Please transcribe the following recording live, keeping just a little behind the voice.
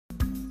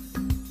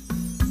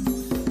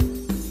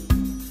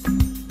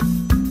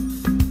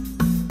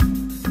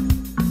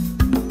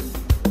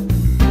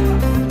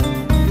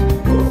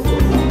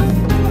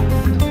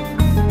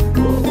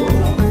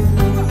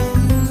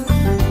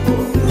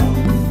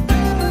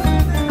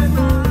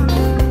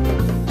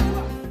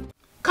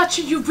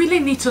Kachi, you really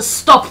need to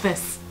stop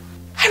this.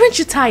 Aren't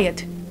you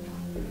tired?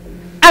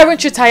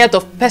 Aren't you tired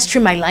of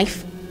pestering my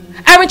life?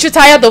 Aren't you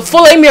tired of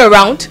following me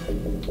around?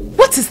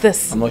 What is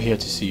this? I'm not here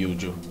to see you,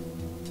 Uju.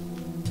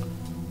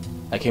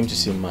 I came to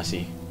see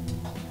Mercy.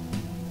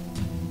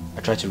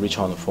 I tried to reach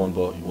her on the phone,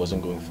 but it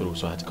wasn't going through,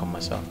 so I had to come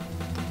myself.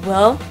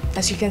 Well,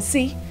 as you can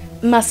see,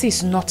 Mercy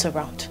is not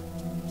around.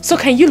 So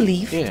can you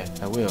leave? Yeah,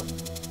 I will.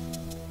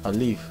 I'll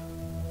leave.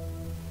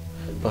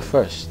 But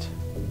first,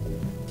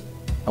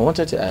 I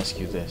wanted to ask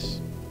you this.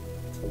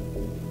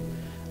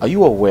 Are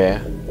you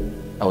aware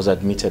I was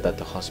admitted at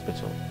the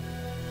hospital?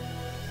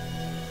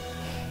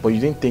 But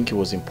you didn't think it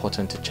was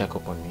important to check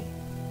up on me?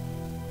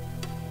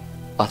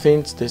 Are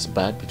things this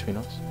bad between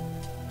us?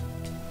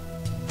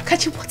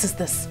 Kachi, what is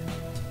this?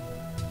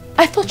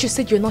 I thought you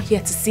said you're not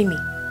here to see me.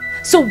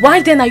 So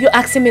why then are you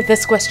asking me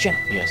this question?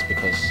 Yes,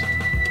 because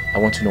I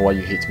want to know why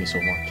you hate me so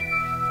much.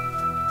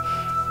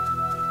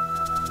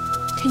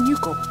 Can you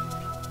go?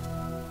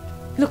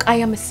 Look, I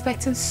am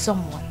expecting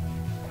someone,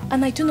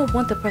 and I do not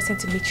want the person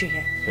to meet you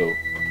here. So,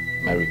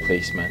 my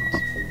replacement?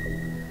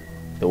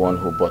 The one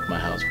who bought my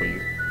house for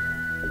you?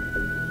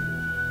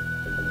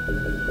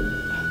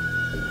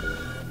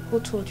 Who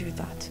told you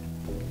that?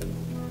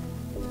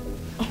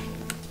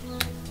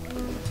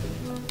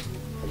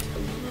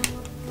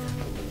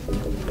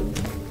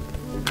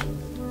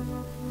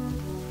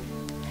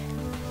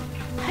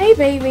 Hey,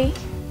 baby.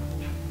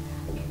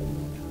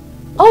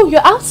 Oh,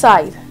 you're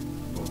outside.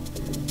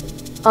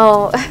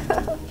 Oh,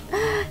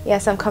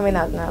 yes, I'm coming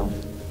out now.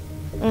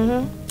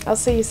 I'll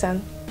see you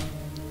soon.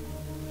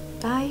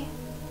 Bye.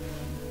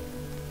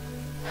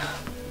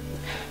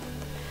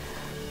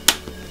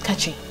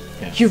 Kachi,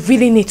 yeah. You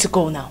really need to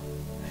go now.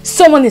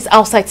 Someone is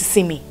outside to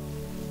see me.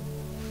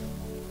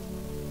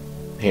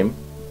 Him?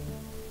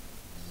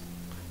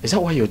 Is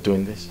that why you're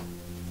doing this?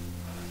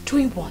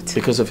 Doing what?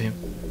 Because of him.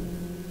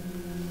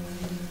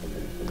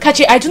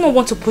 Kachi, I do not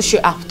want to push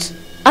you out.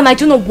 And I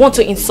do not want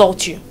to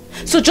insult you.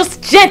 So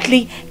just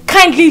gently,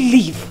 kindly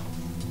leave.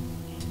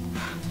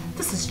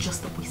 This is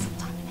just a waste of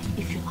time.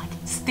 If you like,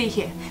 stay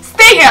here.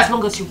 Stay here as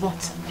long as you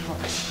want.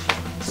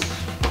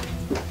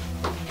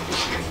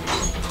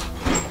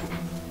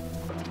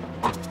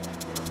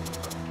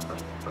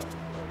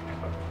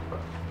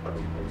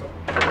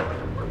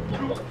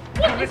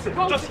 Listen,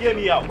 just hear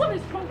me out. What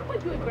is wrong? Why are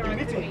you embarrassing me? You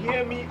need to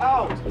hear me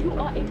out. You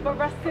are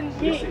embarrassing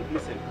me.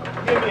 Listen.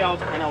 Hear me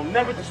out and I'll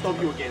never disturb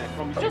you again, I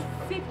promise you. Just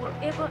say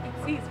whatever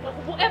it is for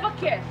whoever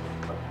cares.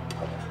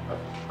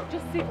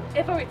 Just say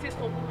whatever it is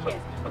for who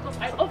cares. Because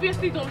I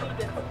obviously don't need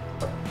it.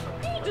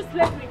 Can you just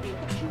let me be?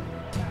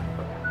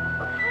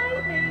 Hi,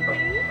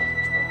 baby.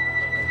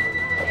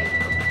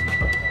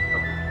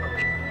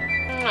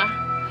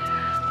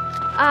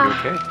 Hi. You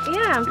okay?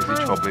 Yeah, I'm fine. Is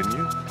he troubling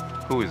you?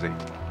 Who is he?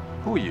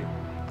 Who are you?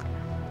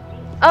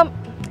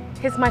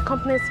 He's my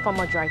company's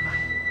former driver.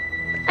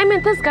 I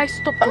mean, this guy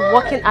stopped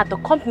working at the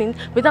company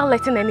without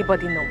letting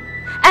anybody know.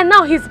 And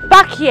now he's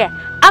back here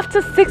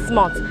after 6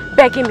 months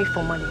begging me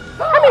for money.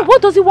 I mean,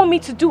 what does he want me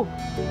to do?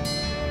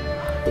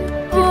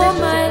 Oh,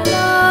 my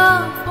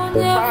love,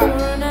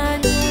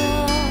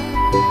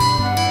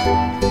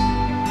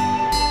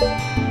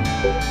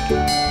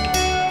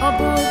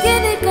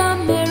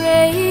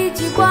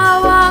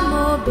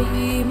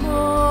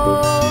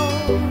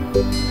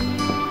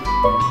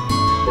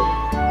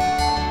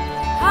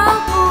 how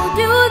could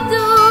you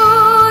do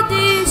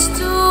this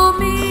to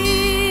me?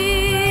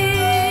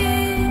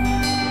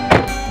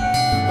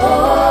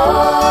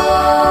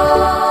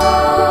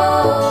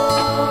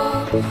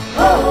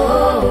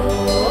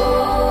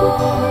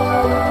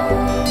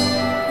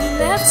 You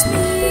left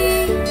me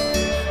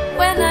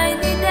when I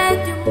needed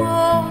you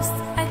most.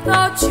 I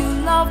thought you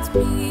loved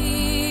me.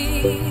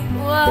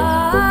 Why?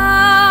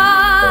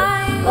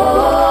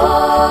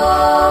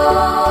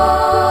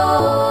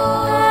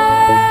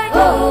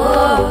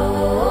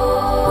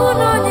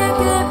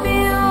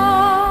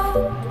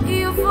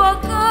 You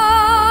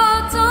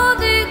forgot all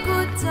the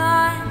good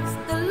times,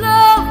 the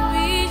love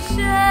we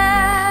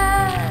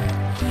shared.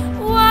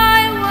 Why?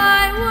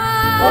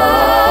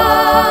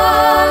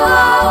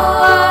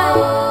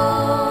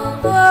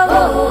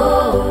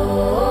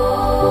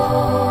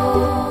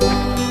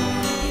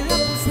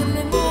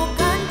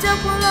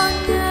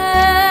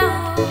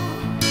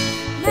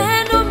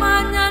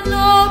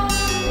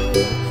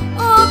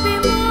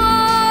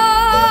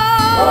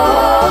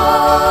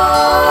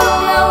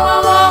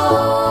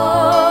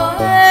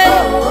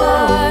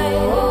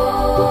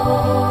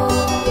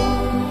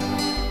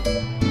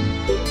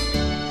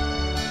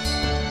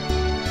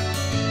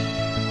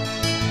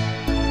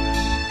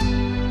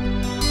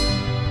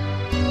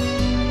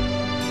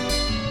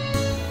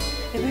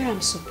 I'm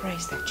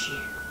surprised at you.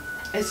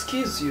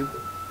 Excuse you.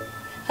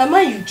 Am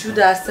I Uju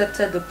that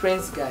accepted the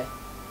prince guy?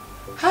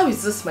 How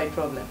is this my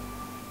problem?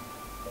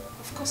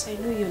 Of course I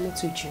know you're not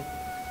Uju.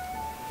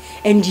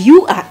 And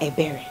you are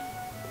Ebere.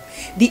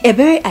 The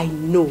Ebere I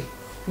know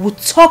would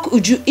talk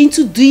Uju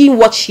into doing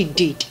what she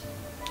did.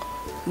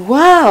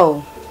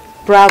 Wow!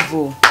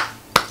 Bravo!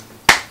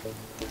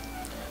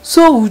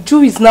 So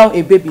Uju is now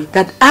a baby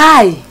that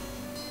I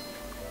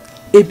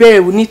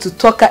Ebere will need to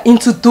talk her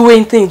into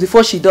doing things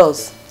before she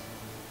does.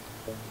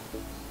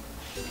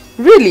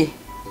 Really?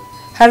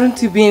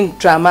 Haven't you been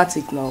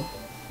dramatic now?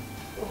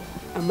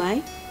 Am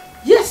I?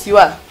 Yes, you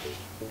are.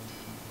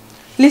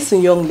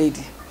 Listen, young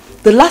lady.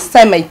 The last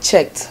time I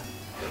checked,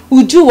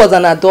 Uju was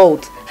an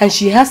adult and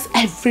she has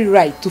every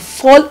right to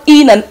fall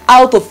in and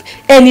out of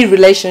any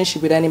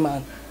relationship with any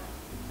man.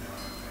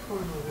 Oh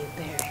no,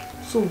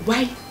 Ebere. So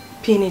why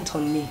pin it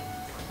on me?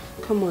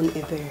 Come on,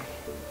 Ebere.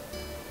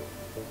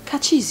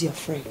 Kachi is your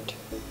friend.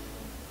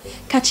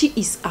 Kachi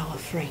is our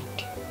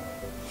friend.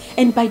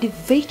 And by the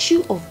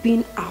virtue of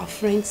being our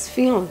friend's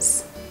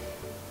fiancé,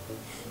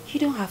 you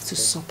don't have to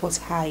support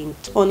her in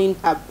turning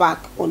her back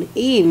on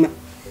him.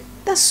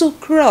 That's so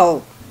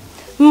cruel.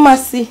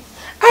 Mercy,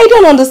 I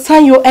don't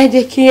understand your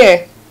headache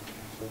here.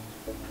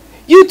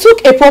 You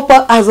took a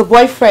pauper as a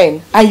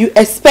boyfriend and you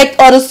expect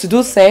others to do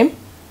the same?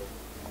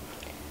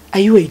 Are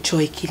you a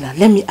joy killer?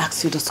 Let me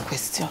ask you this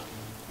question.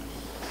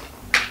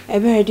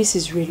 Ebere, this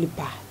is really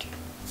bad.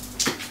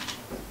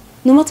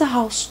 No matter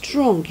how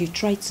strong you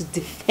try to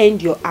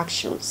defend your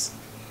actions,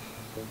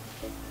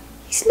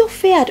 it's not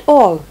fair at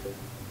all.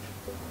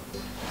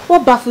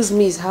 What baffles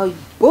me is how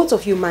both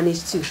of you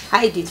managed to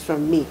hide it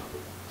from me.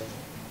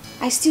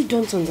 I still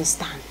don't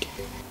understand.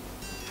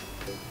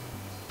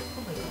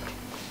 Oh my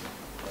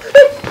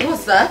God.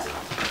 What's that?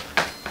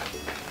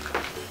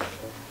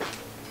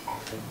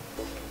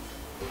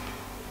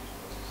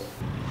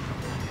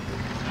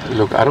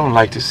 Look, I don't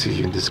like to see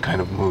you in this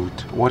kind of mood.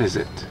 What is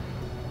it?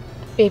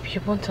 Babe,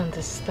 you won't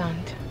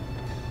understand.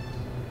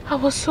 I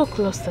was so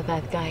close to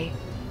that guy.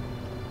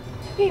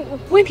 I mean,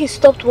 when he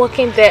stopped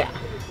working there,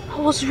 I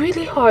was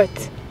really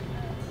hurt.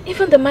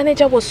 Even the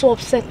manager was so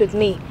upset with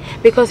me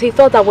because he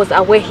thought I was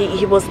aware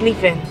he was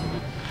leaving.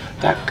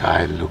 That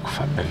guy looked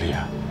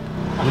familiar.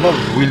 I'm not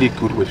really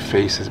good with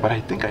faces, but I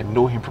think I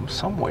know him from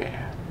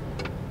somewhere.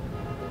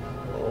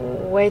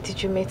 Where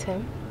did you meet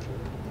him?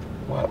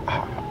 Well,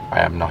 I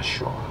am not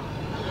sure.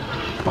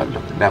 But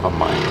look, never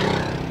mind.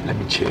 Let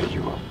me cheer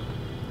you up.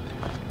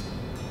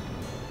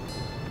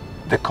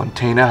 The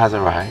container has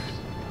arrived.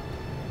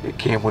 It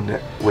came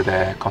with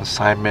a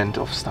consignment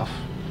of stuff.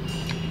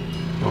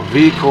 Your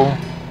vehicle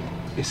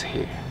is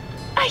here.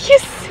 Are you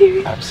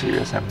serious? I'm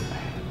serious.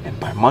 And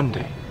by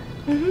Monday,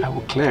 I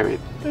will clear it.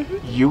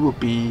 You will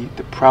be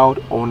the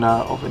proud owner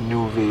of a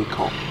new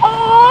vehicle.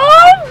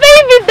 Oh,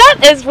 baby,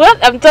 that is what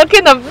I'm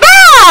talking about.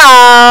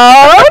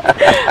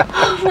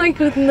 Oh my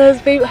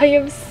goodness, babe, I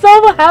am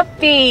so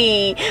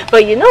happy.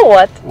 But you know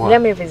what?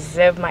 Let me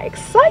reserve my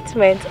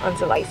excitement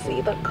until I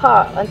see the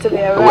car, until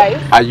it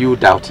arrives. Are you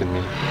doubting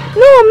me?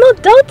 No, I'm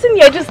not doubting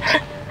you.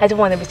 I don't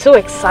want to be too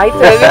excited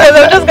because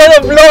I'm just going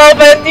to blow up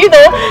and, you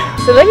know.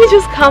 So let me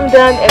just calm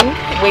down and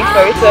wait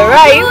for it to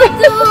arrive.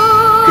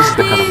 This is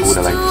the kind of mood I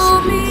like to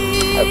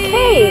see.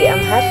 Okay, I'm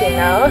happy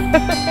now.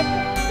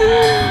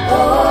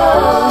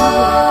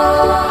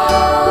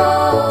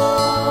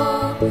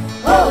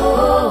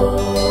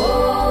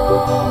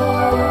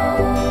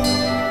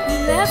 You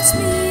left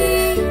me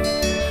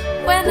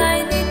when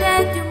I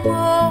needed you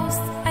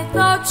most. I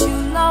thought you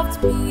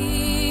loved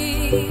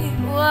me.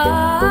 Why?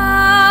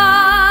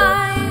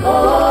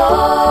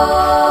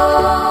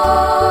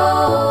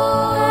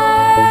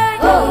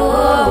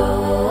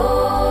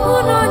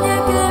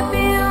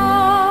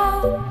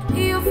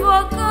 You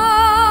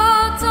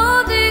forgot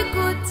all the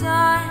good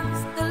times,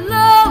 the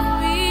love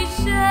we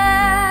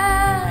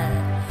shared.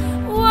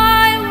 Why?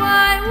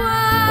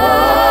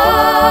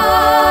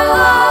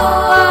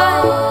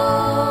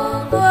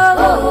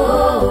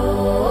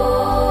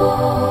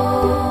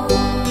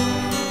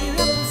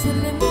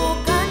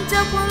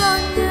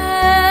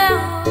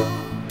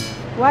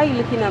 Why are you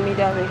looking at me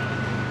that way?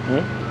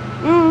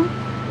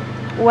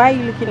 Why are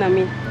you looking at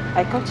me?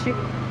 I caught you.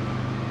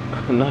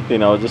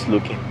 Nothing, I was just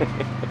looking.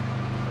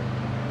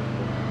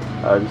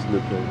 I was just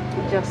looking.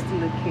 Just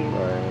looking.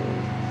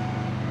 Right.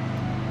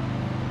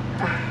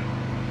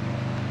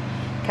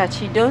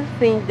 Kachi, don't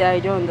think that I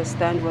don't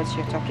understand what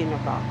you're talking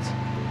about.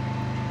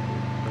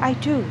 I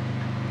do.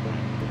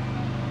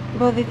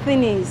 But the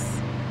thing is,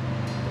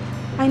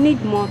 I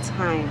need more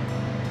time.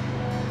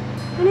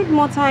 I need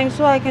more time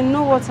so I can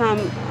know what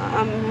I'm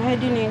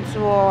heading into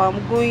or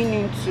I'm going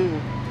into.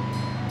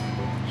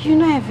 You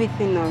know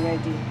everything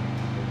already.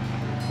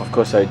 Of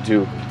course I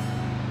do.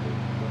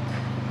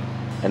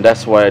 And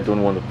that's why I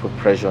don't want to put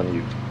pressure on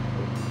you.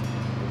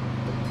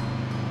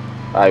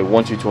 I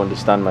want you to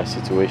understand my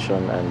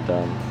situation, and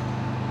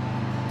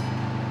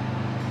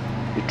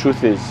the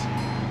truth is,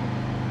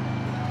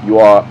 you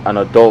are an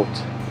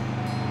adult,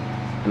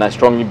 and I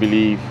strongly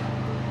believe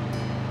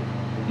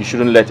you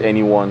shouldn't let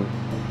anyone,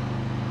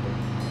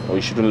 or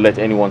you shouldn't let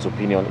anyone's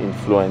opinion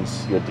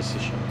influence your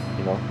decision,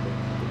 you know?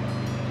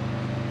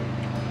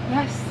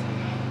 Yes.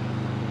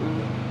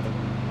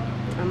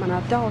 I'm an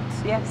adult,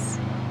 yes.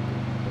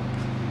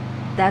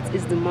 That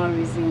is the more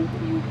reason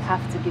you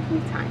have to give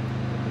me time.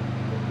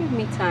 Give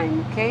me time,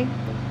 okay?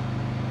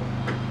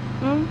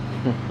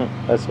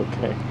 That's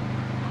okay.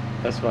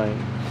 That's fine.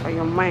 For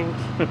your mind.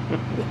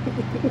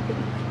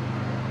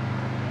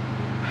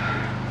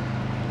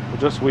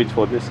 just wait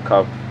for this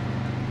cab.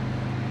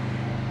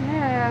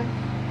 Yeah.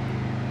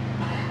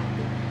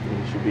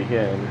 You should be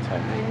here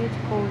anytime. I need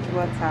cold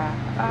water.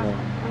 I'm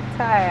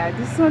tired.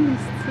 The sun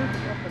is too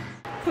hot.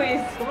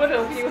 Please, both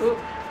of you.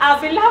 I've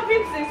been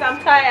laughing since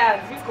I'm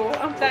tired. Vico,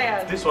 I'm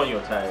tired. This one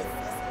you're tired.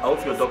 I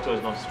hope your doctor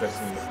is not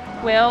stressing you.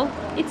 Well,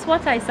 it's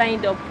what I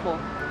signed up for.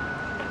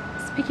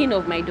 Speaking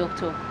of my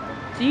doctor,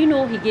 do you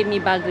know he gave me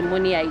back the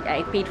money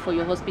I paid for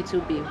your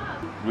hospital bill?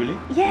 Really?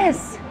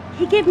 Yes,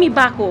 he gave me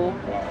back. Oh,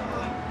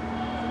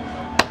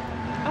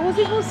 I was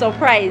even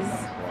surprised.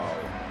 Wow,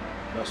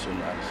 that's so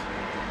nice.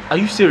 Are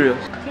you serious?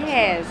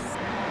 Yes.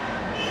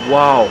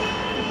 Wow.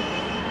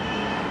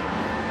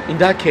 In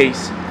that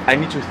case, I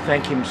need to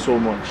thank him so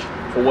much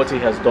for what he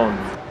has done.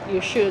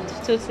 You should,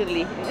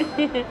 totally.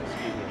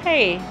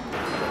 Hey.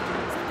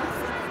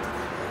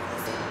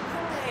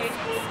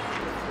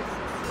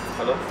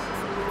 Hello?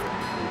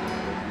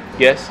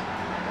 Yes?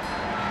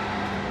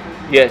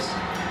 Yes.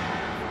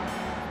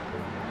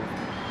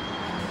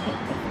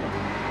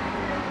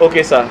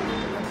 Okay, sir.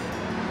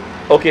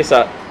 Okay,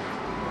 sir.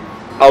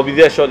 I'll be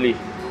there shortly.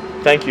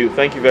 Thank you.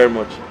 Thank you very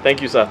much.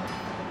 Thank you, sir.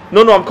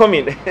 No, I'm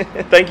coming.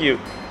 Thank you.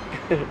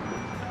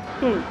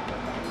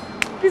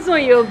 This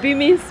one, your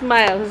beaming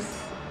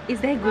smiles.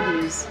 Is that good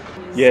news?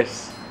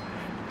 Yes.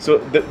 So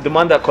the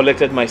man that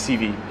collected my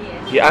CV,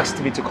 yes, he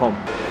asked me to come.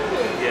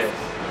 Yes.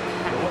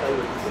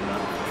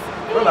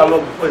 Not that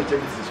long before he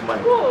changes his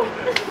mind. I'll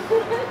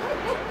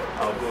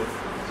go.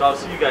 So I'll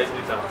see you guys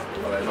later.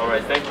 All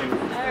right. Thank you. All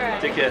right.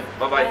 Take care.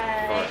 Bye-bye.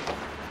 Bye.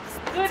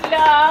 Good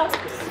luck.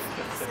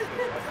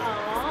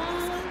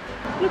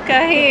 Look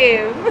at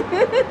him.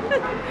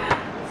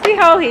 See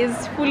how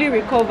he's fully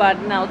recovered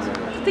now. To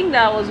think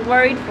that I was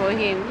worried for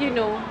him, you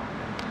know,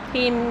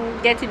 him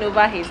getting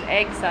over his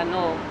ex and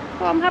all.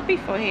 Well, I'm happy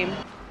for him.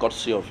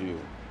 Courtesy of you.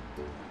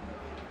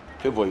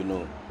 Favor, you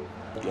know,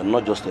 you're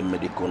not just a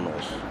medical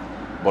nurse,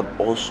 but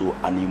also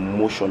an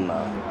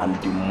emotional and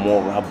the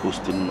moral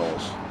boosting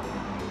nurse.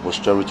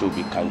 Posterity will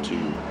be kind to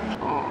you.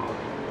 Oh,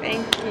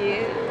 thank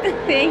you.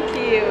 Thank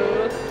you.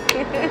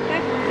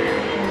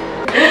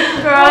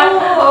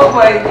 Oh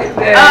my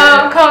goodness.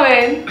 Come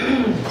in.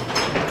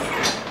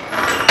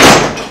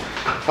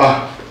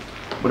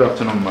 Good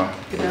afternoon, ma.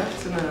 Good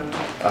afternoon.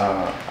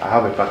 I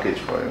have a package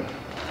for you.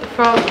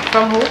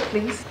 From who,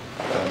 please?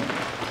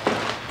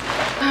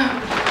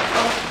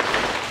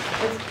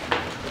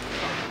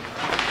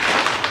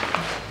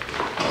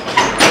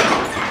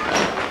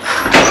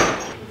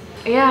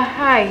 Yeah,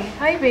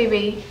 hi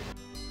baby.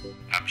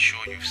 I'm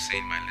sure you've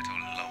seen my little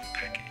love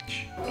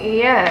package.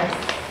 Yes,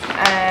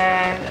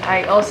 and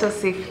I also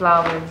see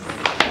flowers.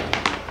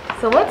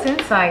 So what's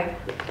inside?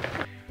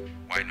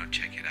 Why not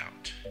check it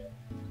out?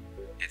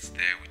 It's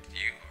there with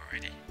you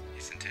already,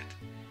 isn't it?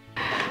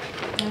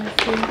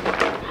 Let's see.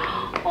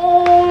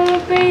 Oh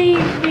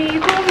baby,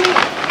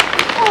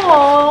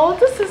 oh,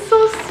 this is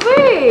so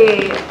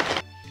sweet.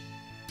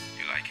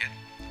 You like it?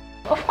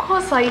 Of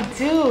course I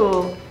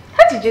do.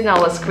 How did you know I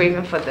was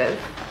craving for this?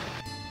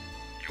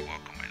 You're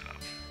welcome, my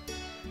love.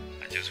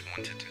 I just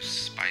wanted to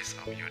spice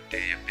up your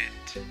day a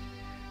bit.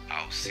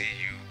 I'll see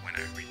you when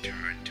I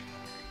return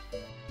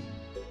tomorrow.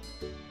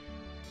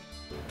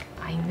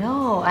 I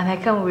know, and I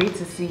can't wait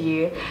to see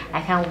you.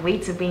 I can't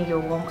wait to be in your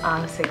warm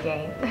arms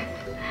again.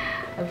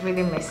 I've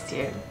really missed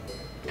you.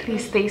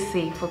 Please stay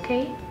safe,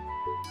 okay?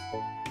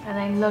 And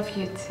I love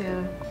you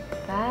too.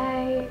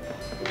 Bye.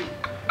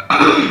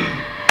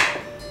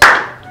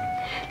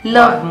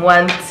 Love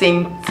one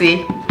thing.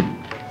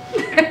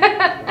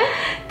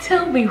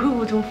 Tell me, who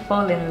wouldn't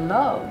fall in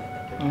love?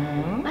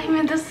 I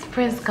mean, this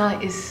prince guy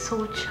is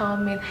so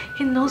charming.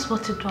 He knows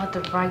what to do at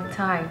the right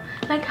time.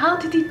 Like, how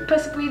did he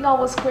possibly know I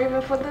was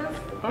craving for this?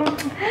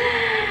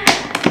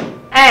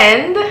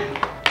 And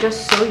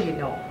just so you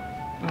know,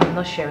 I'm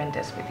not sharing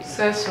this with you.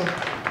 So.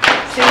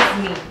 Save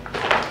me.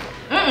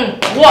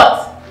 What?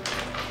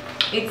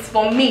 It's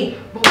for me.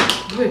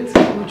 Wait,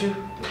 would you?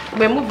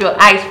 Remove your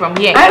eyes from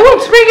here. I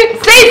won't bring it.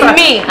 Save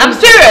me. I'm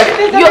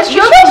serious.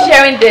 You're not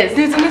sharing this.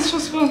 There's an extra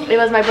spoon. It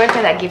was my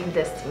boyfriend that gave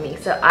this to me,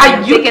 so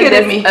I'm you taking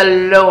kidding this me?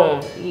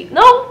 alone.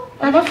 No.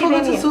 Have I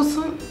forgotten so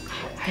soon?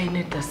 I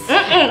need this.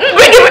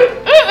 Bring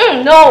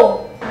it.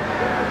 No.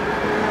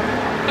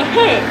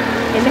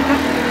 Emeka,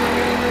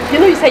 you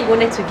know you said you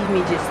wanted to give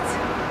me gist.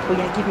 Oh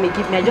yeah, give me.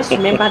 I just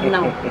remembered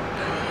now.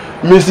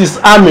 Mrs.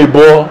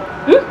 Amebo,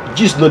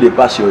 just know they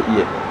pass your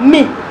ear.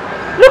 Me?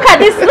 Look at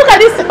this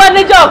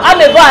manager of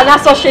Amebo and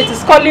Associates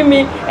is calling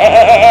me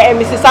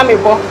Mrs.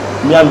 Amebo.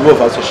 Me and Amebo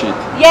of Associate.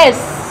 Yes,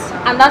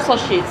 and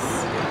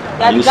Associates.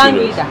 They are the gang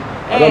leader.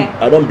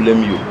 I don't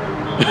blame you.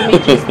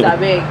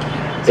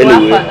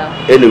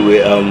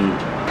 Anyway,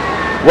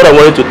 what I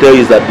wanted to tell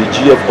you is that the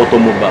GF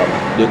Automobile,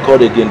 they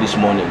called again this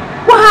morning.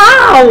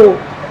 Wow!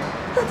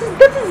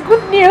 That is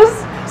good news.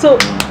 So,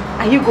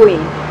 are you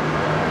going?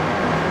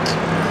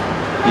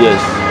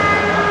 Yes,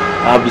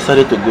 I have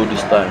decided to go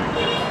this time,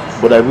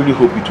 but I really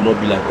hope it will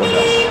not be like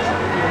others.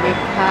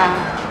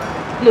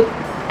 Look,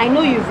 I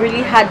know you've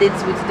really had it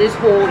with this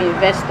whole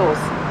investors,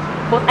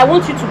 but I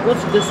want you to go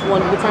to this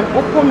one with an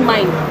open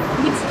mind,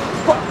 with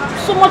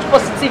so much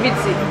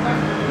positivity.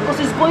 Because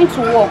it's going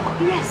to work.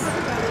 Yes.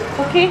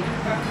 Okay?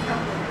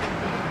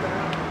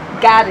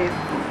 Got it.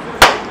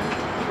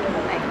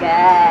 My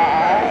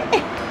guy.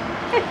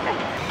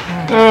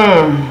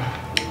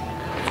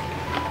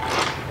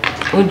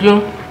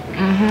 Uju,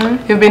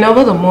 you've been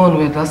over the moon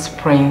with this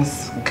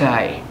prince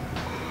guy.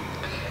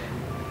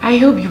 I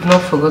hope you've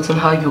not forgotten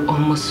how you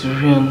almost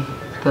ruined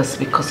this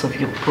because of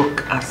your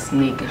broke-ass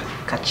nigga,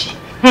 Kachi.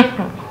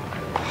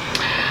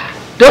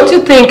 Don't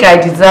you think I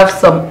deserve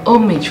some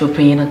homage for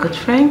being a good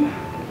friend?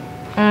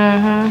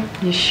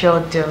 You sure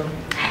do.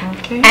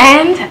 Okay.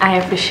 And I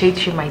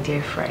appreciate you, my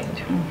dear friend.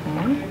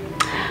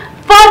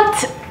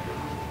 But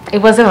it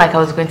wasn't like I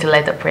was going to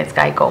let the prince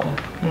guy go.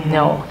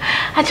 No.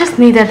 I just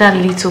needed that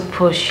little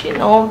push, you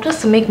know,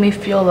 just to make me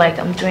feel like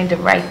I'm doing the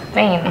right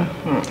thing.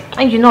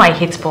 And you know I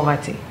hate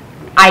poverty.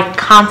 I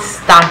can't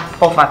stand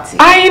poverty.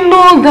 I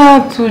know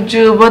that,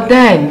 Uju, but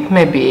then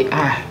maybe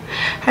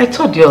I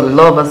thought your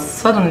love has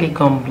suddenly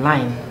gone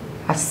blind,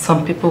 as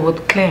some people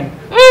would claim.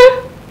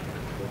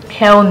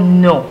 Hell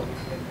no.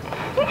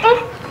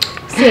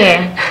 See,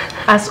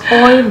 as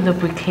oil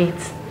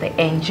lubricates the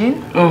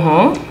engine,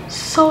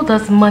 so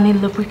does money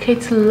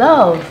lubricate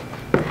love.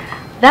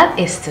 That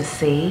is to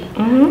say,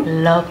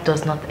 love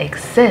does not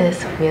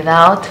exist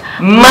without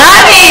money.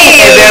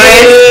 There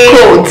is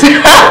quote.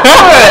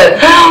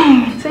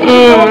 So you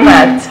know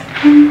that.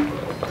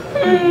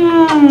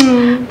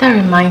 That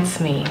reminds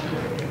me,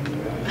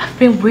 I've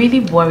been really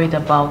worried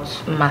about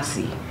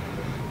Mercy.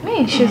 I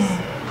mean,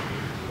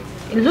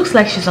 it looks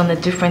like she's on a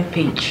different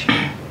page.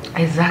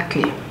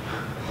 Exactly.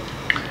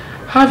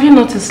 Have you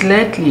noticed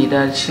lately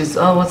that she's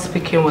always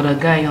speaking with a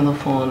guy on the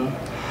phone?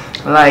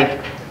 Like,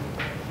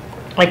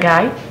 a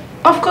guy?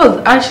 Of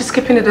course, and she's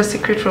keeping it a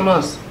secret from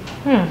us.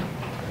 I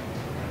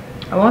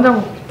wonder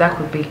who that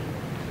could be.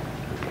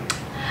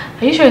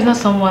 Are you sure it's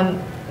not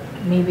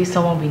maybe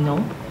someone we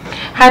know?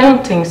 I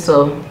don't think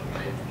so.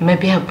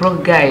 Maybe a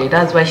broke guy,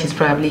 that's why she's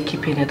probably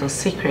keeping it a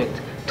secret,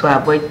 to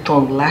avoid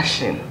tongue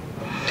lashing.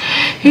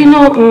 You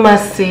know,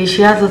 Mercy,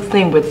 she has a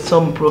thing with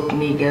some broke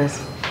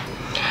niggas.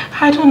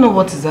 I don't know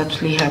what is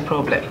actually her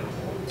problem.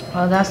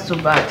 Well, that's too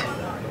bad.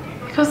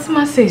 Because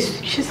Mercy,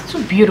 she's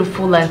too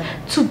beautiful and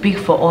too big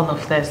for all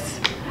of this.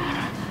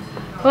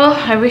 Well,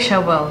 I wish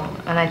her well,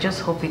 and I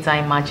just hope it's our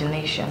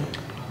imagination.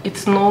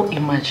 It's no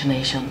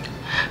imagination.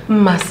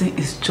 Mercy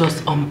is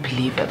just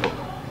unbelievable.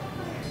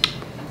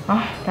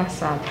 Oh, that's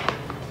sad.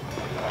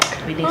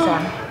 Really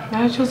sad.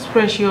 I just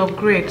pray she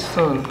upgrades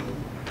soon.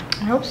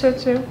 I hope so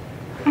too.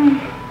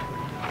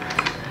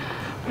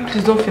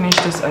 Please don't finish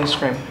this ice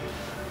cream.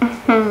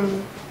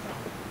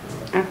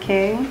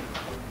 Okay.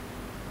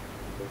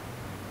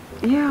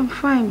 Yeah, I'm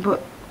fine,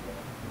 but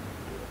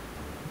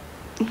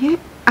yeah,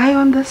 I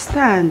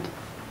understand.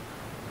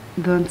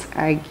 Don't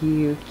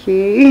argue,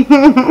 okay?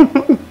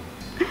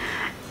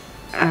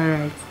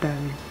 Alright,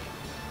 darling.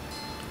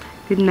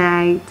 Good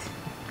night.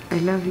 I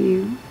love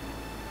you.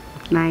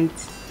 Night.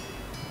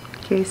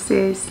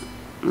 Kisses.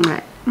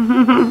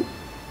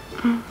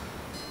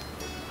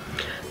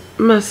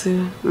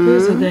 Mercy,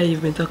 who's the guy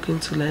you've been talking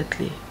to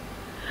lately?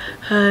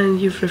 And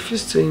you've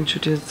refused to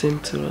introduce him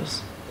to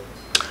us.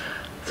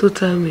 So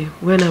tell me,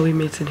 when are we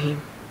meeting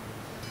him?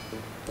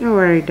 Don't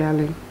worry,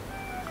 darling.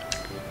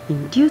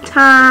 In due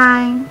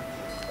time,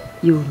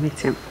 you will meet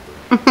him.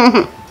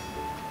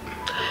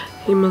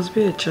 He must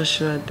be a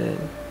Joshua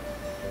then.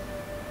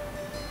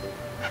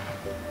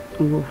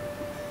 Oh,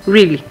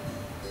 really?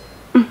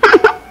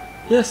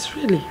 Yes,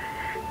 really.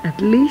 At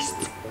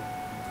least,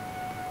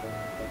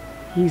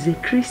 he's a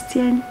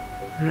Christian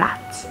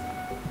rat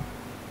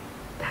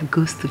that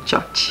goes to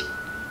church.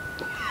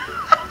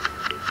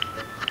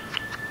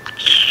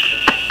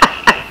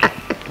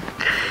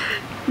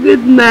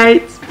 Good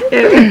night.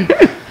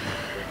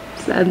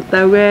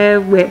 Santa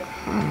Wewe.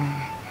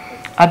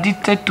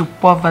 Addicted to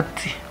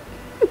poverty.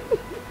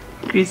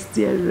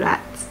 Christian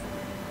rat.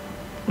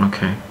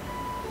 Okay.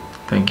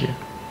 Thank you.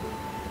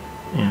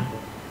 Yeah.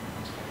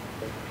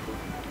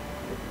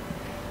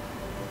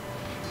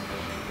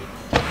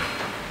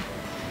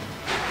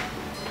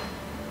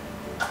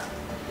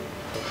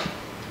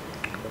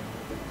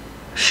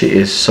 She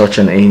is such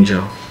an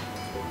angel.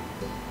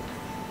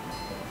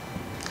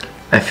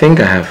 I think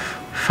I have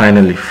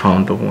finally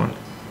found the one.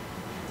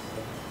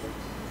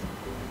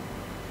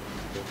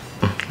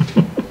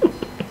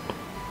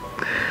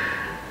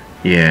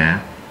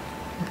 Yeah,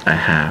 I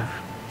have.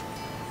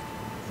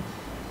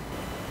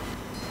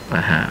 I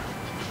have.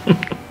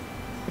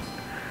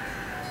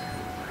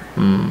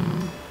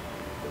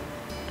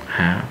 I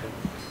have.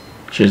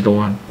 She's the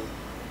one.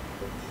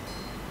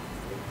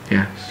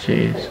 Yes, she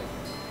is.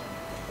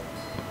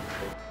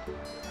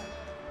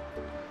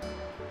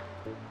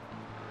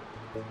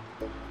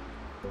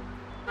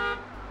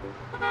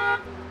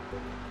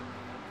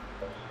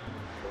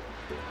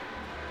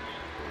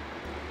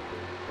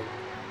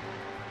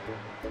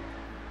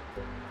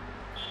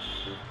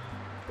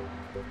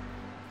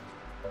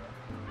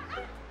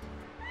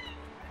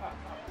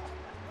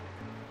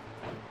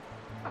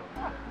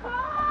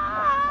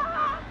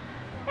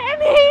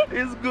 Amy!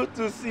 It's good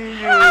to see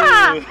you.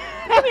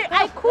 Baby,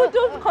 I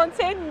couldn't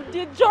contain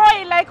the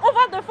joy, like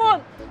over the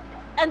phone.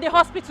 And the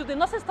hospital, the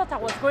nurses thought I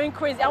was going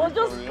crazy. I was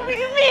just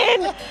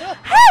screaming.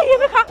 Hey,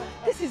 Vicker,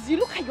 this is you.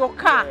 Look at your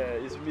car.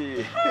 Yeah, it's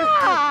me.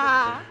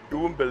 You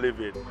won't believe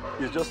it.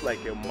 It's just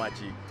like a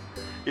magic.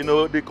 You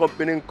know, the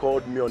company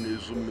called me on a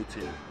Zoom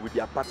meeting with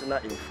their partner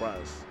in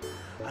France.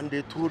 And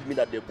they told me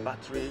that the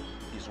battery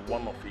is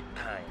one of a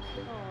kind.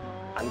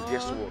 And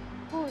guess what?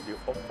 They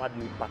offered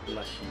me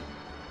partnership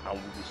and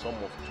with the sum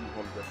of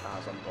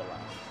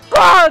 $200,000.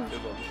 God!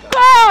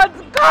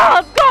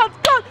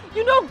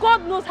 You know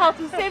God knows how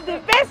to save the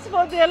best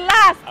for the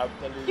last. I'm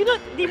telling you know,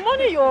 the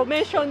money you're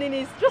mentioning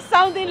is just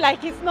sounding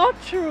like it's not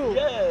true.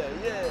 Yeah.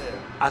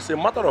 As a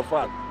matter of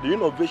fact, the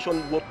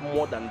innovation worth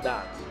more than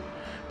that.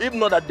 If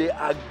not that they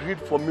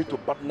agreed for me to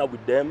partner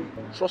with them,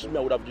 trust me,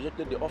 I would have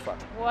rejected the offer.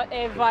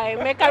 Whatever,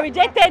 Emeka,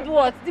 rejected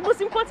what? The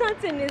most important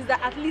thing is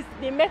that at least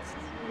they met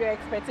your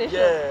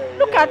expectations.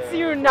 Look at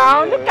you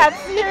now. Look at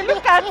you.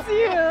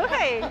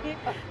 Hey,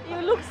 you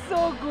look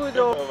so good.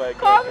 Oh my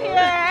God. Come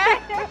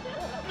here.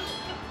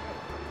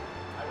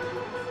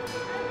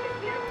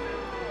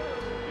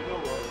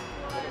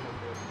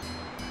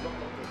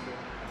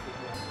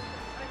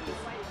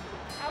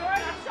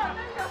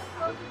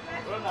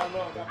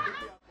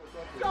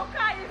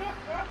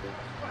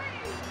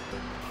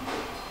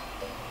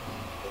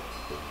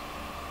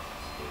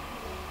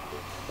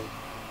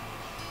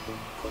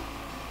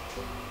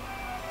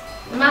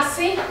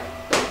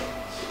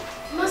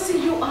 Mercy,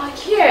 you are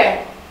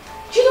here.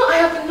 Do you know I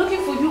have been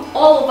looking for you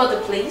all over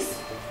the place?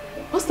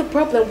 What's the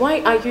problem?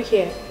 Why are you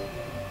here?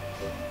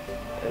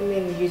 I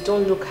mean, you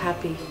don't look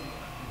happy.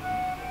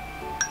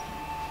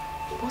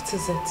 What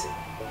is it?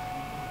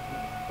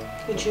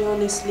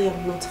 Honestly,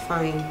 I'm not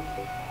fine.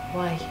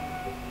 Why?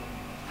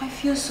 I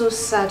feel so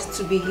sad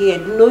to be here,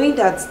 knowing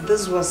that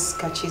this was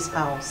Kachi's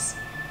house.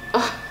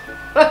 Why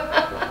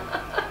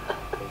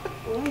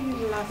are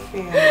you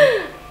laughing?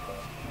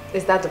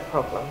 Is that the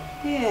problem?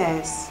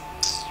 Yes.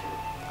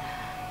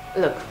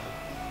 Look,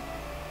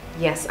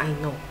 yes, I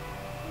know.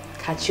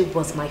 Kachi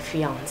was my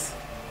fiancé.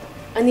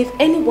 And if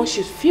anyone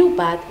should feel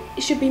bad,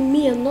 it should be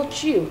me and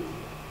not you.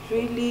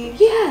 Really?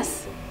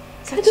 Yes.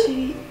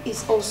 Kachi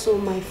is also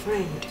my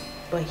friend.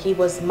 But he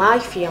was my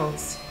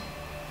fiancé.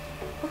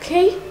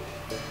 Okay?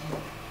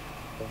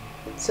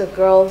 So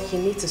girl, you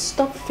need to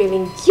stop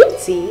feeling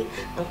guilty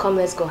and come,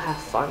 let's go have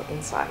fun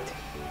inside.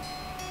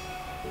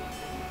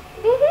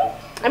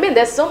 I mean,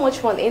 there's so much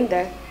fun in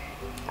there.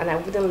 And I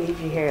wouldn't leave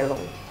you here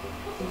alone.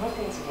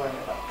 Nothing to worry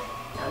about.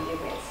 Now give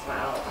me a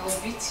smile.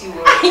 I'll beat you.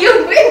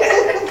 You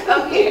win.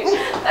 Come here.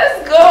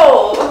 Let's go.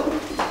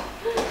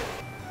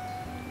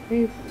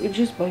 Babe,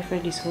 Uju's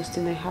boyfriend is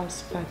hosting a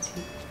house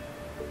party.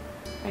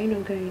 Are you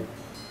not going?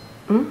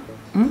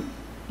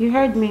 You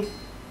heard me.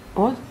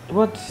 What?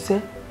 What did you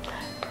say?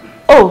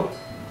 Oh!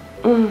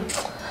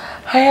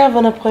 I have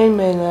an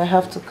appointment and I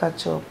have to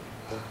catch up.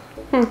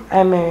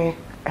 I may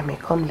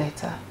come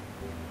later.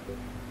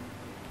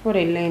 What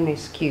a lame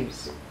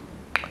excuse.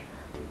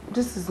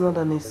 This is not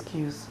an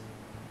excuse.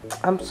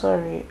 I'm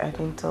sorry I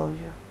didn't tell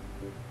you.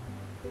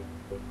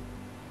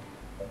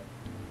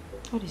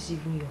 What is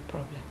even your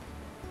problem?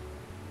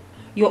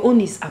 Your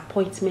own is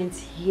appointments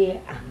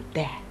here and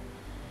there.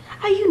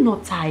 Are you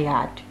not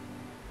tired?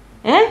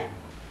 Eh?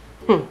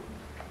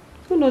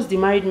 Who knows the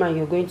married man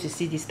you're going to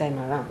see this time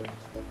around?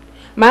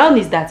 My own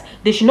is that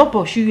they should not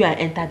pursue you and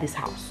enter this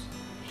house.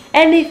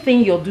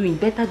 Anything you're doing,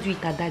 better do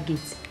it at that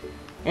gate.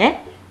 Eh?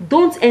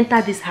 Don't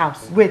enter this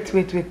house. Wait.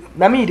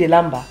 Nami de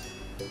lamba.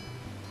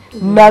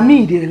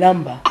 Nami de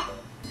lamba.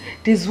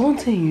 There's one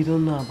thing you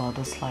don't know about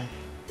this life.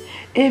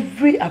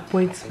 Every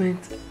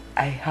appointment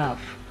I have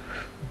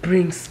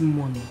brings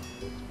money.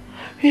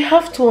 You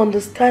have to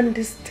understand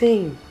this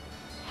thing.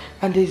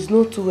 And there's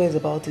no two ways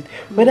about it.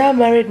 Whether a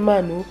married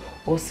man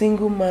or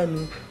single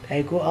man that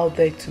I go out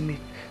there to meet,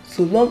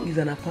 so long as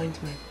an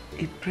appointment,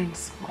 it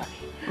brings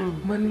money.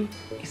 Money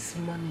is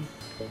money.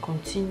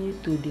 Continue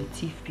to dey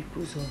thief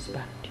people's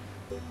husband.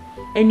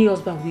 Any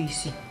husband we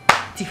see,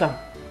 thief him.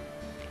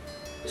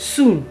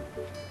 Soon,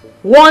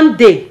 one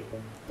day,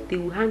 they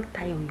will hang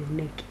tie on your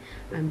neck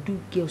and do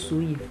girl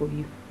sewing for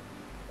you.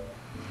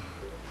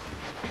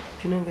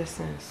 You know the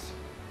sense.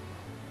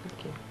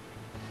 Okay.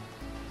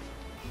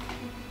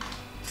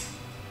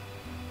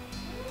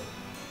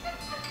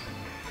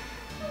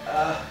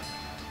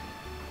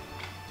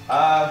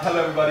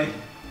 Hello everybody.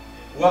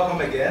 Welcome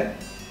again.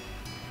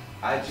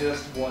 I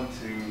just want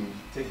to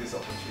take this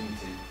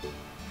opportunity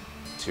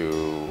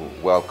to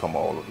welcome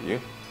all of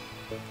you.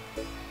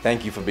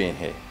 Thank you for being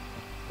here.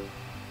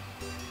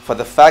 For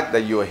the fact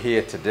that you are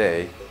here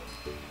today,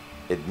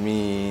 it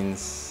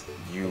means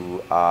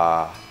you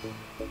are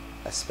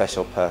a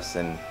special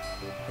person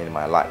in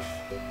my life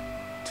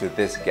to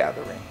this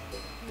gathering.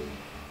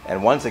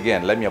 And once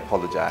again, let me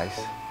apologize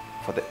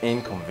for the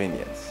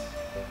inconvenience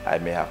I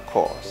may have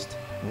caused,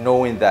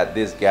 knowing that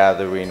this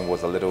gathering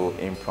was a little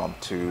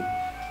impromptu.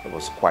 It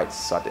was quite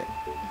sudden,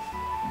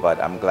 but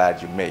I'm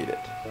glad you made it.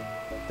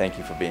 Thank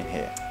you for being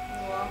here.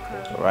 You're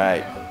welcome. All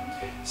right.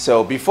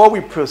 So before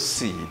we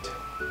proceed,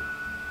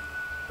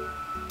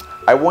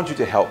 I want you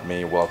to help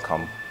me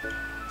welcome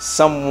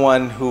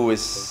someone who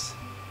is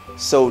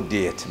so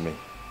dear to me.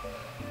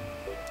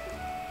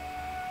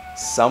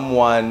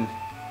 Someone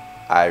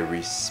I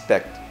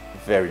respect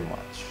very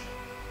much.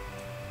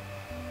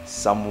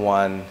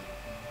 Someone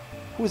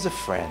who is a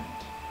friend.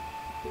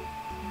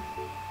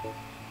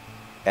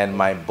 And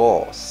my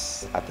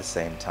boss at the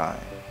same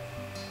time.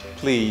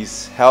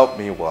 Please help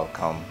me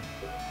welcome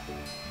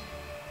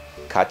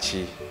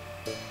Kachi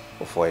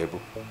Ofoebu.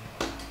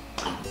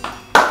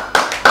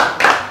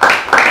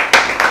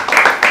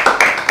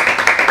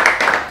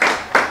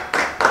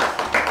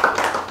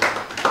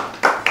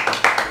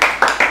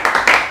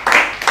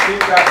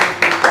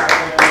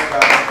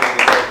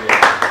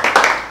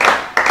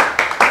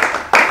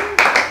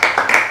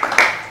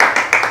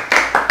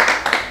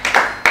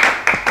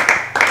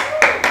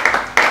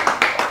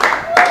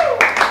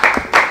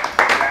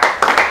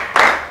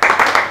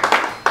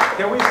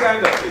 Can we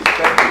stand up, please?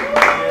 Thank you.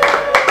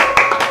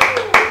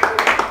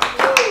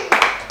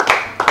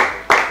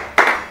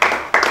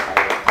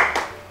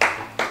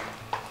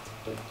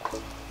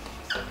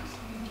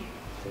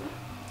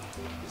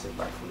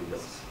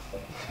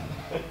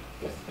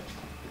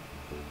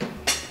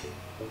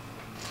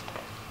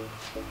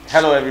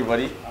 Hello,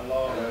 everybody.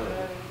 Hello.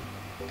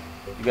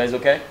 You guys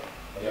okay?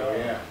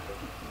 Yeah.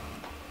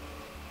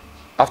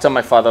 After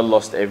my father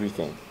lost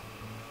everything,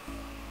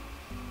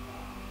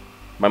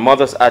 my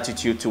mother's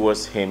attitude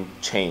towards him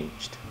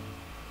changed.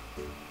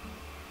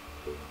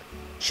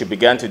 She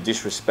began to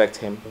disrespect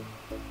him.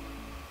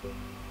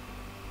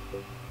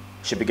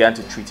 She began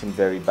to treat him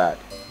very bad.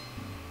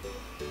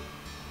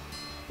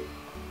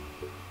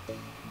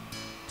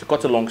 To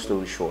cut a long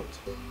story short,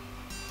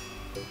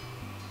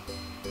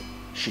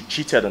 she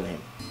cheated on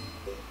him.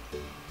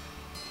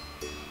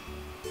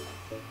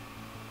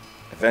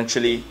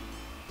 Eventually,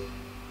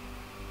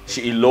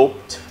 she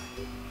eloped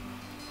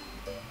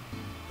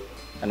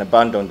and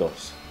abandoned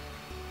us.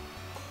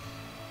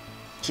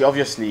 She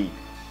obviously,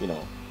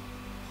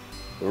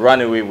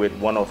 ran away with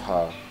one of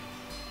her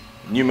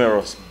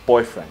numerous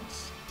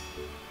boyfriends.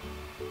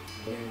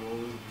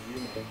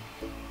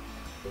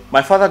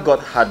 My father got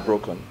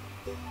heartbroken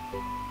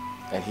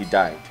and he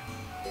died.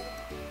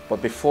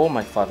 But before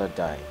my father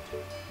died,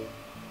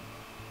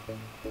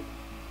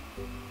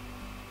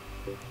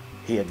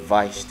 he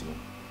advised me.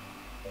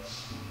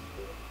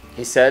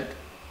 He said,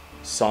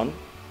 "Son,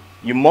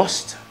 you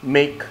must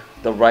make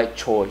the right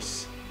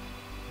choice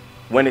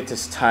when it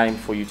is time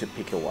for you to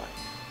pick a wife,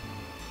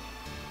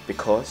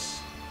 because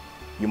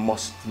you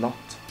must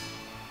not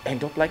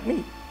end up like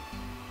me."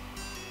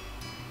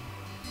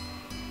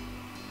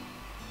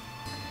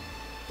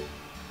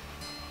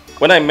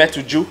 When I met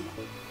Uju,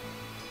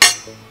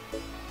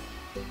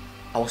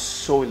 I was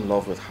so in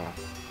love with her.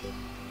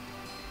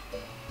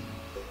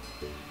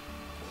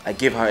 I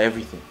gave her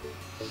everything.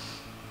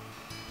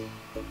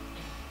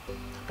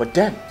 But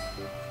then,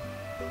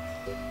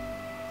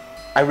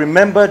 I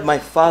remembered my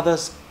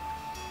father's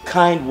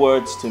kind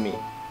words to me.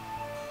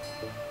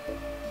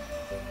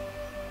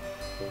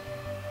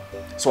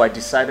 So I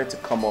decided to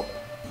come up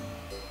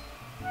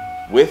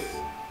with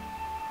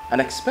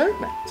an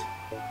experiment.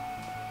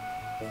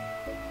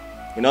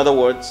 In other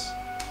words,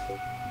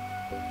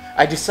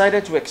 I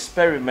decided to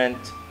experiment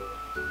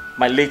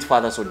my late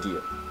father's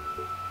ordeal.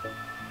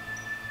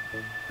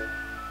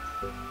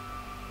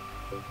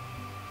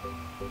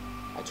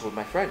 I told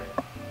my friend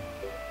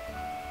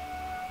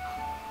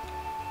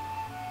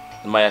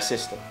and my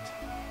assistant.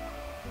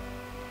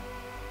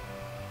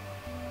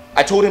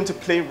 I told him to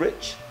play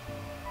rich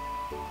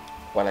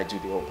while I do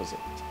the opposite.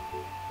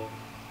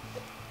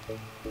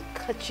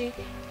 Kachi,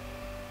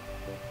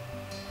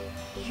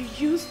 you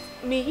used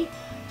me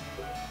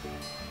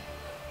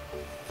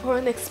for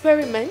an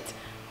experiment?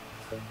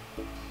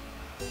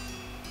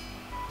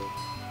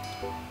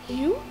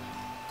 You?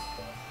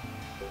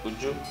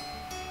 Uju,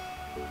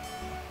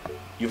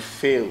 you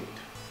failed.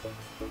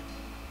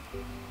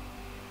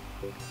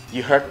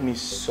 You hurt me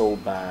so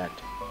bad.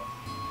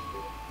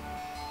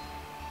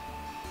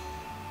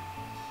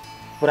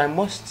 But I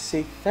must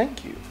say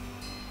thank you.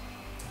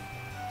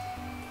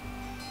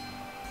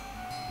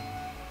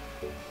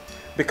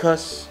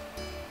 Because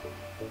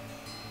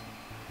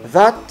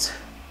that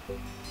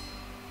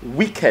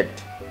wicked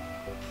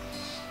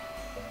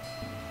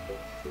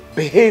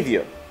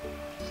behavior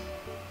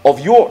of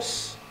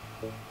yours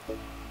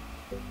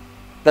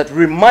that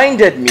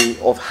reminded me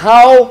of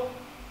how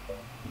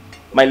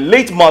my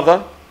late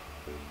mother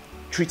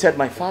treated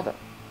my father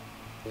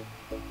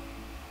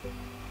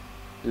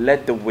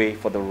led the way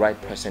for the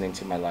right person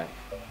into my life.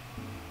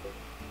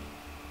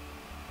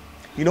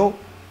 You know,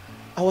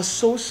 I was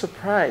so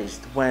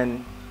surprised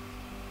when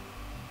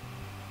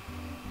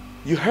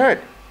you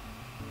heard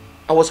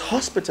I was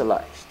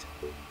hospitalized,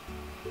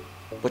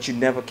 but you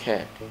never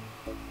cared.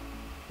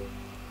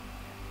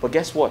 But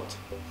guess what?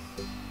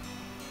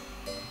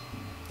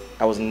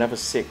 I was never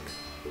sick.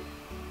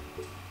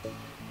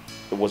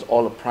 It was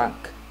all a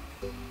prank.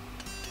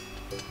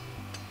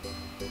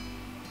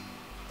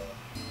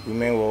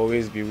 women will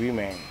always be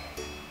women.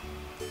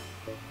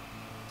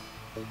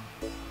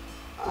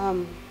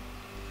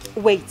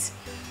 Wait.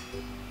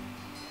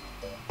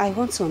 I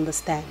want to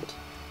understand.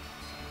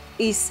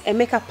 Is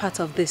Emeka part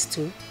of this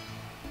too?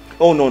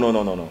 Oh, no.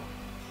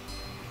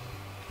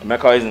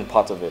 Emeka isn't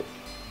part of it.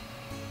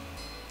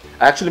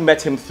 I actually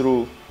met him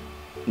through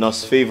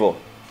Nurse Favor.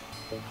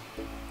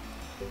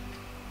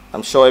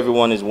 I'm sure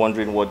everyone is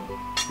wondering what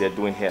they're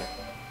doing here.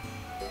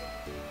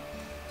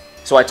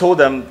 So I told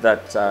them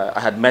that I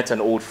had met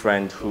an old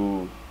friend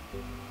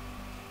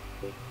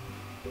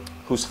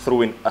who's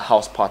throwing a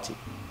house party.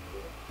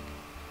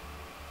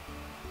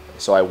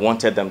 So I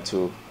wanted them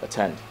to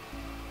attend.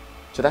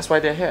 So that's why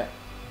they're here.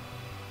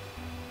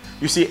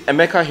 You see,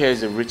 Emeka here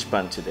is a rich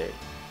man today.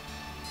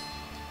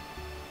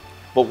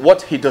 But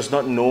what he does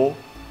not know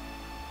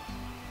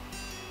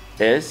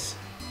is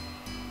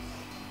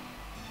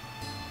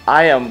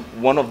I am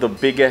one of the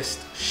biggest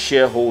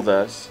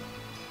shareholders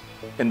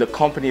in the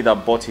company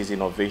that bought his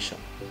innovation.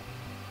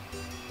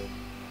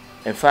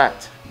 In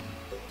fact,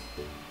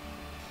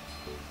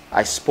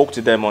 I spoke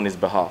to them on his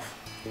behalf.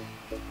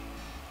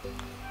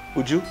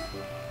 Uju,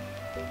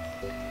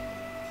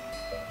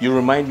 you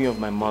remind me of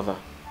my mother.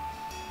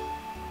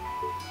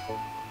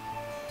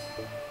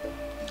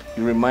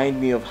 You remind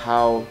me of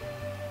how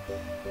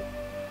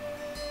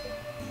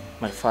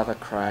my father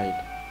cried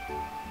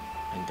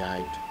and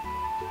died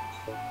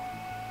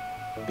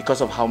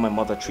because of how my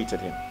mother treated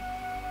him.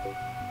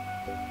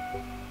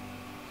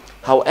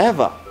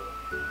 However,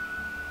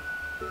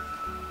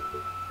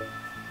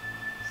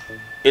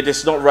 it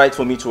is not right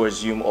for me to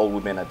assume all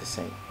women are the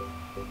same.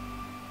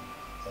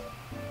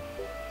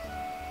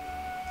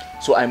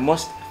 So I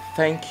must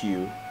thank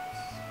you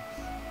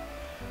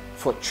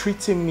for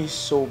treating me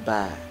so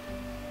bad,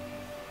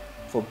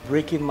 for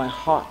breaking my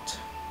heart.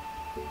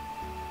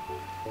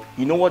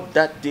 You know what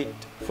that did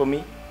for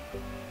me?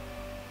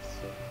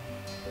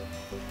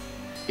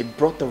 It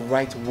brought the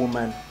right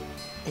woman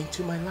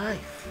into my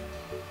life.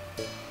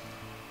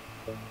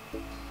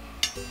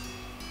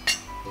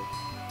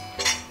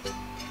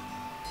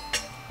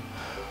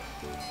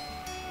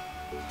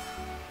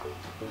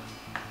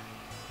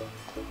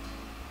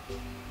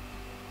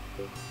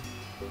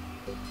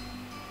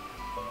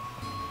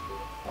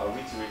 I'll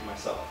reiterate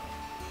myself.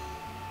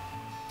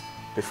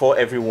 Before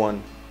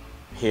everyone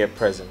here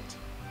present,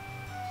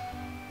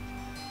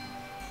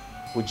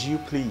 would you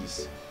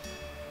please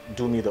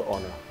do me the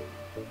honor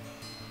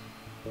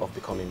of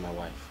becoming my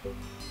wife?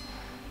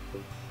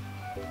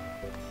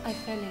 I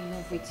fell in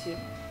love with you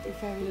a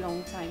very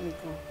long time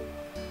ago.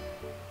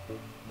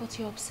 But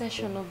your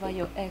obsession over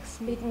your ex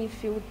made me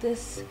feel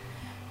this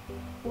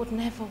would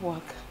never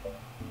work.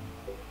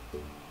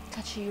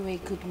 Kachi, you were a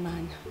good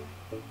man.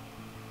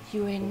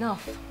 You were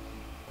enough.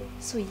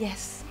 So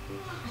yes.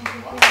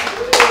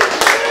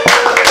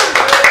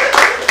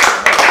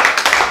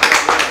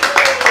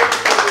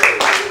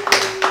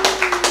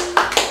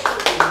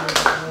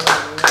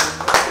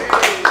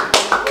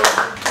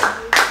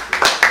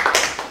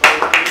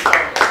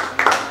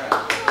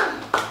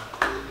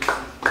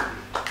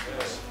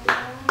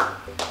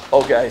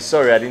 Oh guys,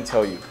 sorry I didn't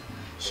tell you.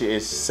 She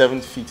is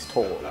 7 feet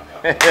tall.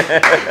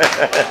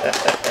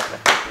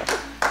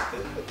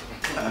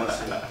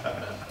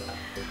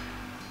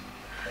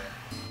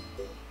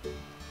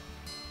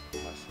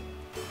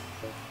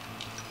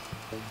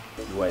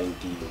 You are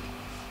indeed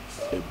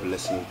a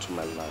blessing to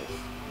my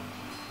life.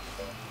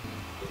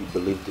 You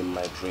believed in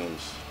my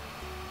dreams,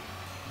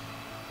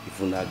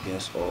 even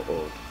against all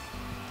odds.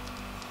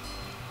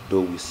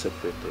 Though we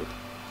separated,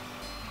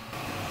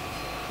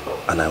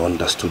 and I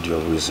understood your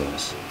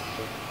reasons,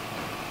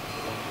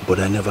 but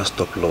I never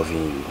stopped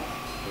loving you.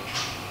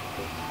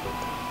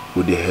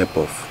 With the help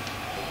of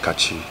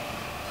Kachi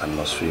and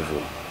Nurse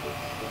Favor,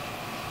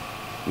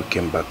 we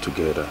came back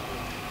together.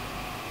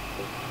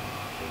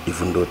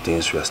 Even though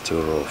things were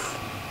still rough,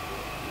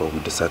 but we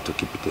decided to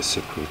keep it a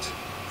secret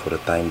for the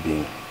time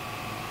being.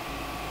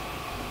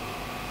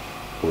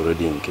 We're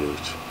already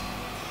engaged.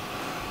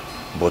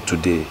 But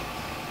today,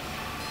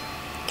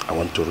 I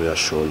want to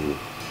reassure you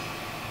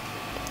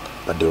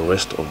that the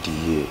rest of the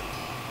year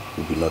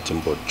will be nothing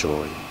but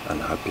joy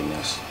and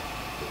happiness.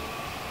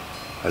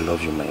 I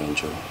love you, my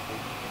angel.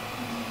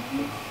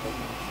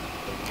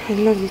 I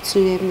love you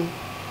too, Emi.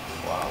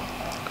 Wow.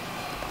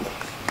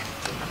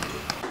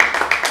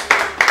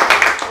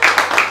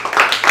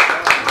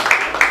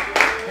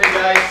 Hey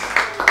guys,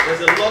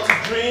 there's a lot to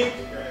drink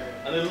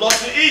and a lot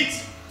to eat.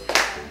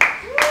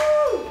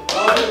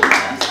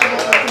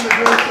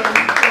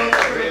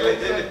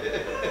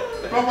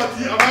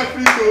 Property, am I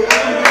free to?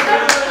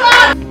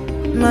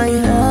 My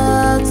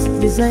heart's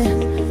desire,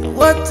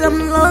 what I'm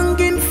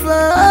longing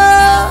for.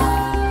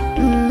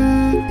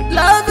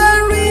 Love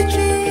and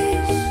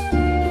riches,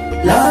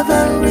 love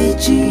and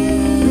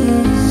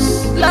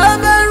riches,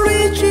 love and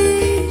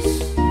riches,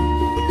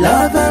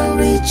 love and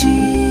riches.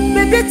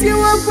 Baby, you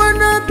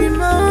wanna be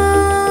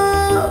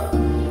more,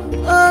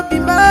 oh be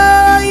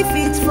my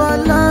fit for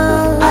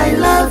love. I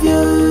love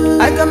you,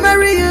 I can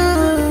marry you.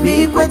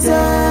 Be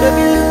better,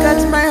 baby, look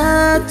at my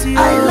heart. I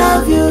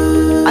love you.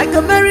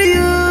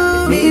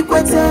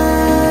 ikwete.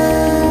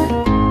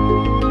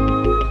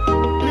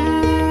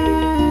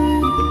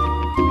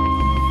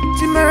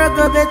 Tomorrow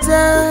go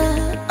better,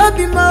 I'll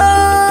be more.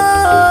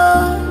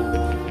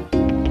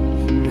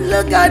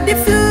 Look at the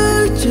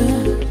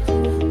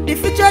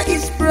future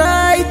is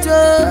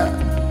brighter.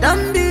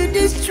 Don't be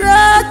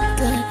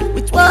distracted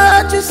with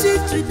what you see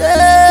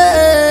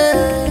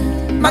today.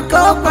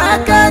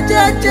 Makopa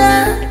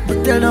jaja,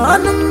 but tell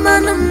on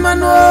man.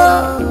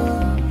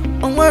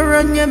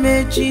 Onwaranya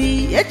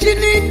mechi,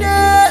 echinine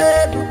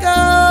buka.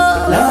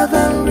 Love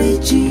and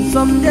riches,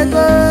 some they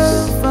go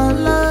for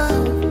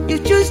love. You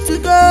choose to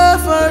go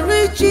for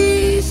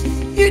riches.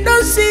 You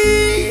don't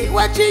see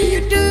what you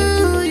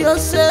do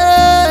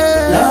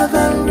yourself. Love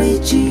and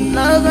riches,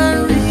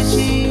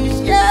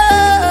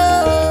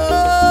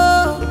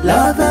 yeah.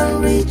 Love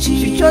and riches.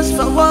 She just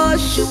for what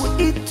she will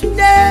eat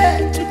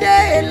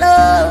today,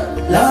 love.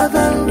 Love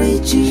and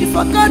riches. She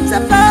forgot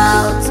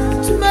about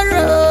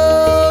tomorrow.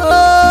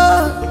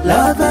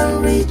 Love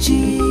and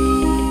riches.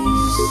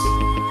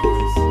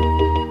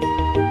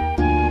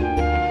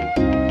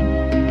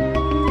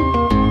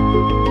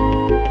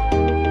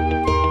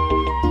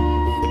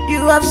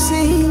 You have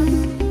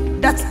seen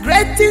that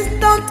great things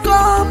don't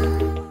come.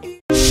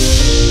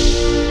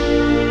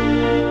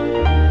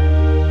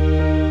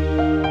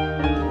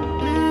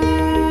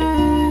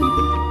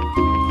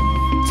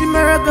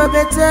 Tomorrow go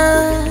better,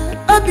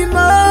 I'll be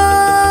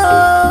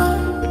more.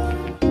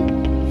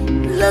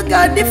 Look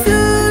at the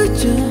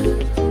future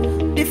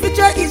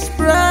is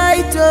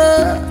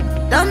brighter.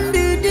 Don't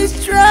be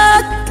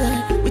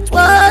distracted with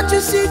what you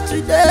see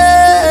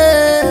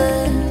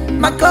today.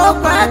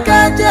 Makopa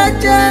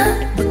jaja,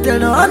 but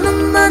tell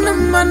on man.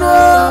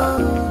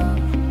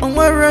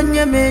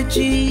 Onwaranya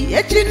mechi,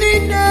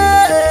 echinine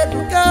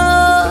buka.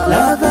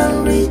 Love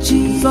and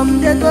riches, some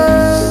they go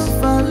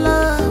for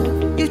love.